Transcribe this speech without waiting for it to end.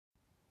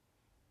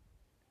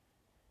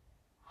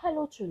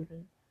Hello,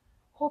 children.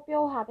 Hope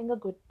you're having a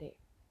good day.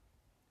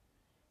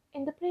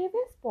 In the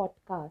previous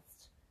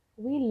podcast,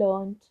 we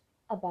learned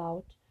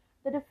about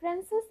the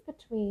differences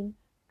between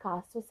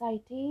caste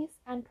societies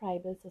and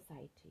tribal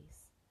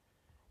societies.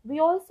 We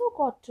also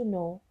got to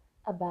know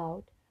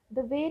about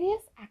the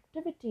various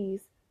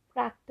activities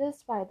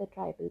practiced by the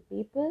tribal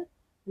people,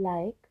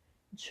 like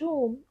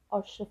jhum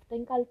or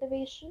shifting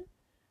cultivation,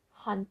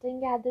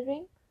 hunting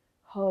gathering,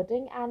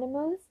 herding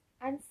animals,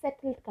 and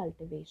settled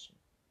cultivation.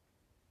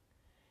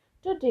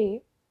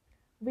 Today,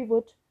 we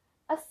would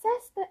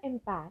assess the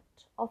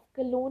impact of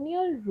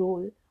colonial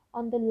rule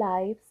on the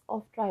lives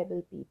of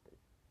tribal people.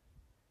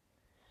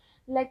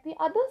 Like the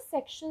other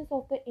sections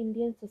of the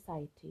Indian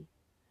society,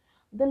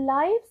 the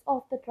lives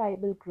of the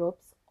tribal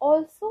groups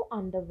also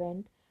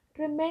underwent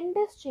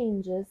tremendous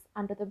changes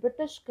under the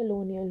British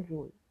colonial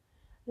rule.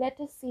 Let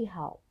us see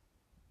how.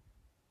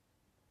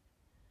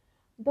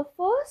 The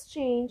first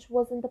change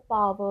was in the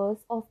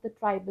powers of the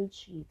tribal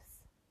chiefs.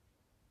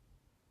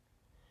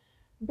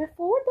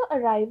 Before the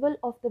arrival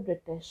of the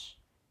British,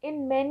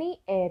 in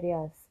many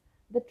areas,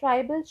 the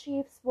tribal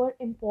chiefs were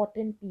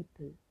important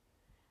people.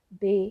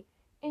 They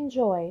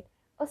enjoyed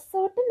a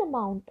certain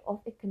amount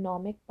of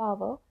economic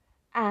power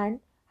and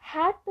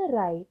had the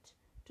right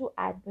to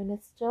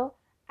administer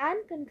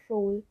and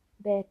control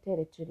their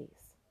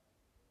territories.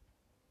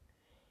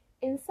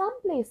 In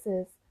some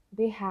places,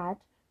 they had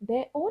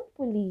their own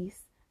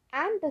police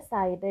and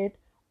decided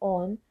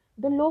on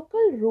the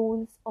local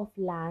rules of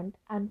land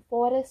and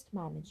forest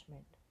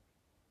management.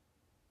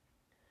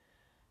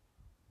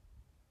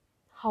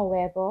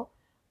 However,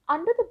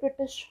 under the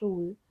British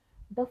rule,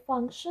 the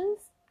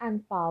functions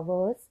and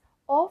powers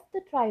of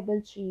the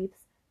tribal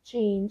chiefs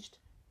changed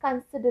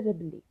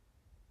considerably.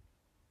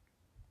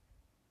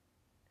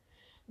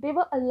 They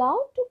were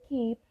allowed to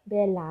keep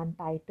their land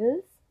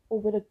titles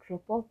over a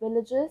group of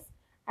villages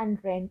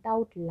and rent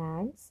out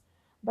lands,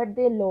 but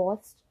they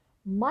lost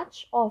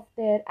much of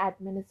their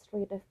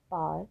administrative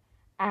power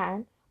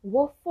and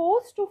were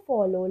forced to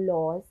follow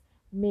laws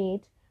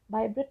made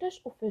by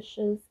British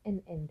officials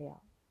in India.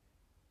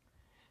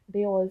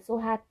 They also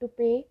had to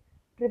pay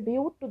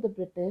tribute to the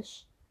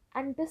British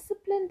and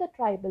discipline the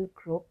tribal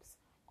groups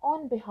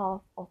on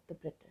behalf of the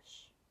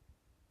British.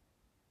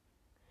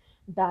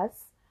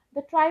 Thus,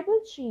 the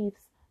tribal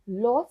chiefs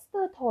lost the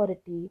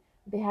authority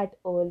they had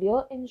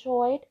earlier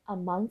enjoyed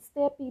amongst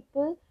their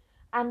people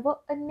and were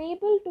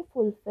unable to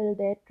fulfill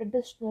their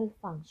traditional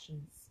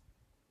functions.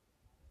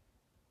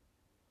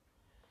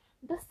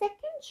 The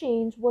second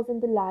change was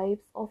in the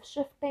lives of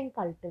shifting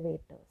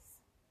cultivators.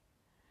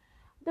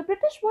 The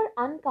British were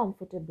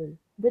uncomfortable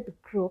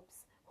with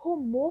groups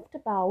who moved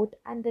about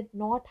and did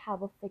not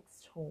have a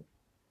fixed home.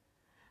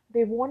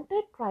 They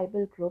wanted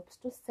tribal groups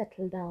to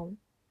settle down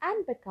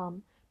and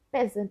become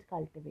peasant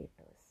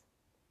cultivators.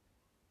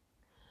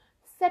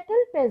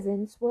 Settled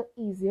peasants were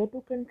easier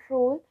to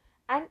control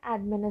and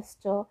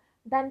administer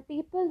than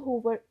people who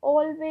were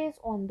always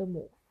on the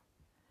move.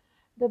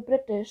 The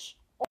British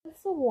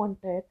also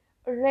wanted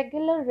a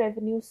regular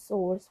revenue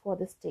source for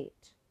the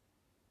state.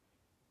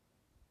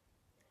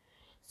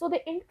 So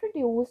they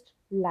introduced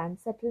land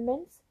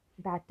settlements,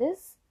 that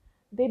is,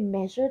 they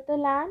measured the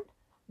land,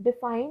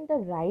 defined the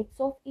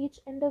rights of each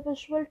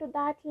individual to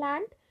that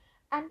land,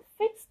 and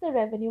fixed the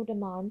revenue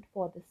demand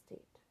for the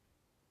state.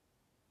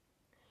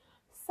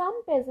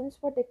 Some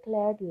peasants were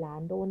declared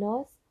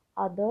landowners,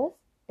 others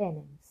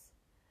tenants.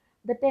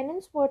 The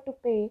tenants were to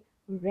pay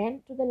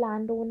rent to the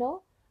landowner,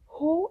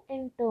 who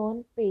in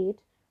turn paid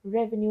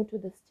revenue to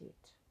the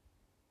state.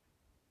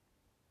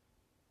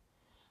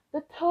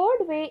 The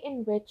third way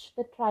in which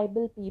the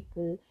tribal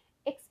people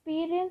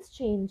experienced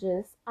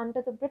changes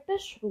under the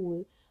British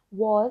rule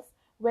was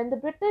when the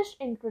British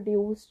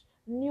introduced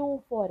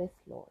new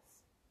forest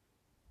laws.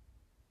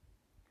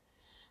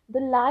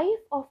 The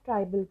life of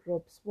tribal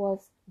groups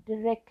was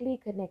directly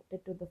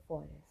connected to the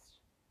forest.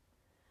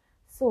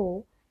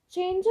 So,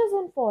 changes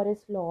in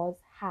forest laws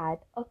had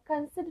a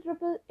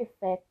considerable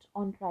effect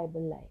on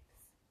tribal lives.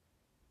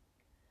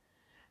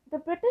 The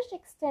British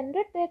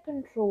extended their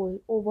control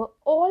over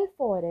all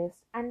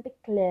forests and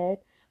declared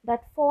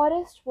that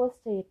forests were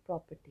state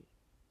property.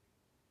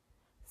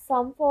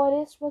 Some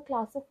forests were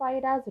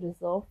classified as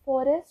reserve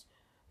forests,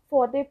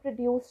 for they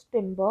produced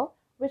timber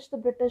which the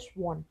British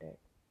wanted.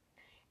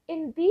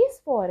 In these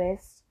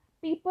forests,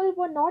 people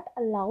were not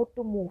allowed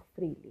to move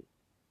freely,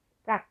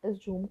 practice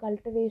jhum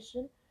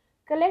cultivation,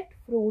 collect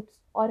fruits,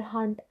 or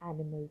hunt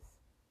animals.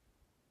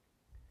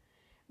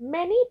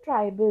 Many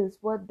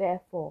tribals were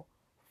therefore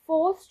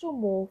forced to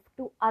move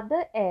to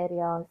other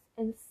areas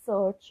in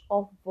search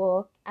of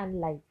work and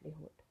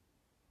livelihood.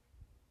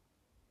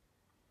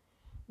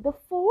 The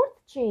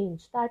fourth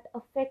change that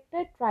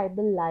affected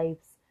tribal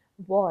lives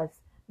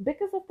was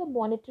because of the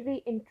monetary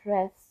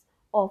interests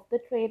of the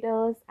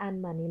traders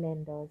and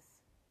moneylenders.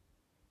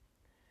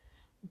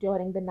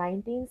 During the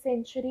 19th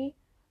century,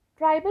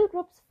 tribal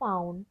groups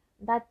found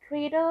that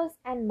traders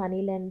and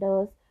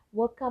moneylenders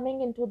were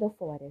coming into the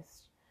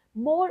forest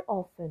more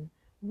often,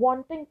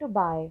 wanting to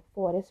buy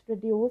forest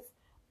produce,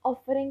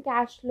 offering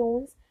cash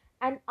loans,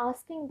 and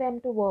asking them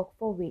to work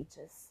for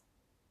wages.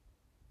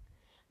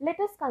 Let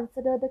us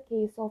consider the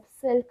case of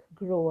silk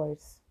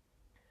growers.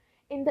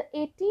 In the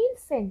 18th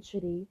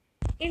century,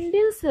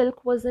 Indian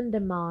silk was in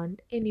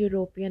demand in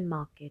European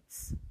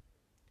markets.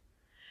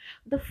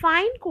 The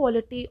fine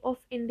quality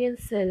of Indian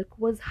silk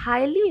was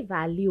highly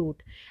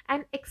valued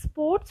and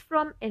exports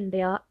from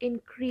India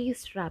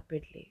increased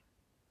rapidly.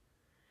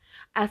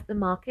 As the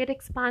market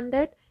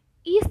expanded,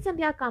 East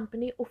India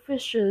Company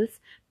officials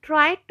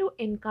tried to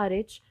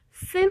encourage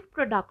silk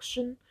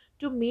production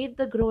to meet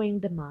the growing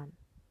demand.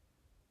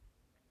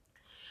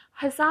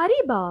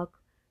 Hazaribagh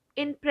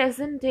in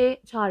present day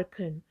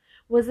Jharkhand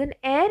was an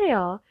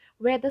area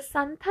where the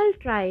Santhal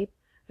tribe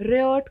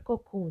reared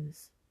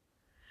cocoons.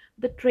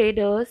 The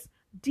traders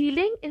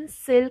dealing in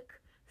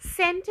silk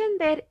sent in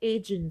their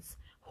agents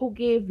who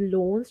gave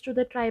loans to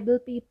the tribal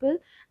people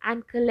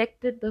and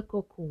collected the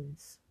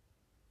cocoons.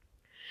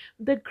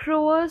 The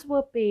growers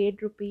were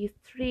paid rupees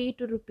 3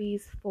 to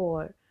rupees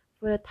 4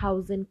 for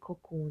 1,000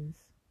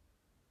 cocoons.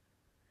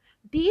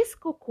 These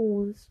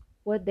cocoons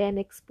were then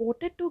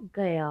exported to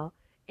Gaya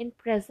in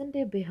present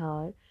day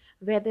Bihar,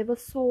 where they were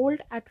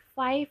sold at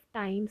 5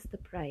 times the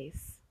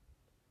price.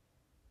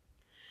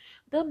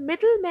 The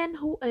middlemen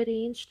who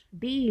arranged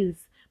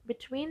deals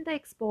between the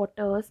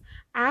exporters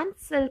and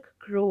silk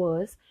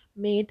growers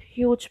made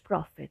huge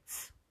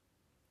profits.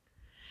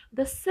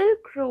 The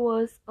silk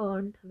growers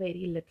earned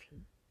very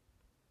little.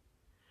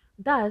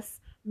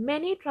 Thus,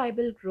 many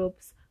tribal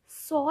groups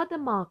saw the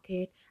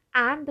market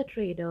and the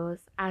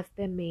traders as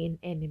their main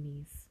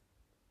enemies.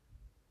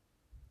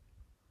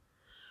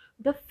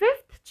 The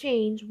fifth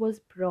change was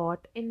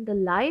brought in the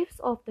lives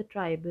of the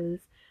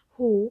tribals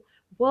who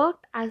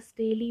worked as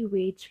daily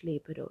wage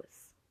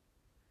laborers.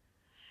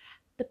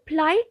 The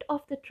plight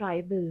of the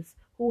tribals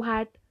who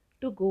had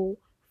to go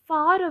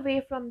far away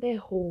from their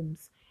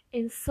homes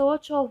in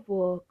search of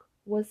work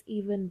was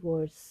even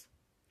worse.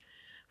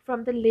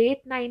 From the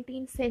late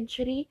 19th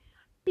century,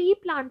 tea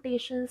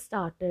plantations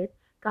started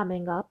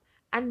coming up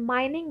and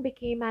mining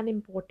became an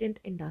important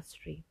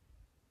industry.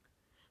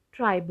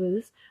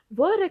 Tribals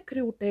were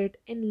recruited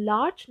in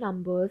large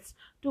numbers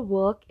to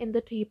work in the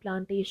tea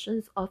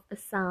plantations of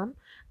Assam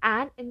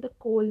and in the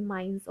coal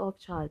mines of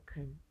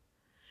Jharkhand.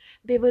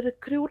 They were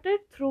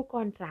recruited through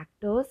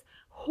contractors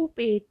who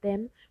paid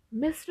them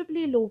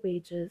miserably low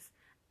wages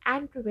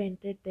and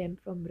prevented them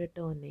from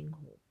returning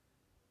home.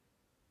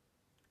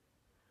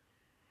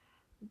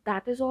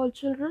 That is all,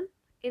 children.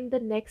 In the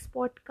next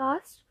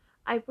podcast,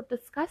 I would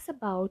discuss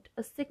about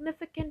a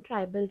significant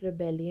tribal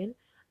rebellion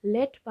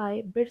led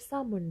by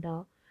Birsa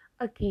Munda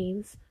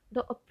against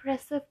the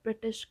oppressive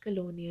British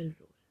colonial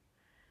rule.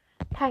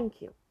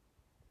 Thank you.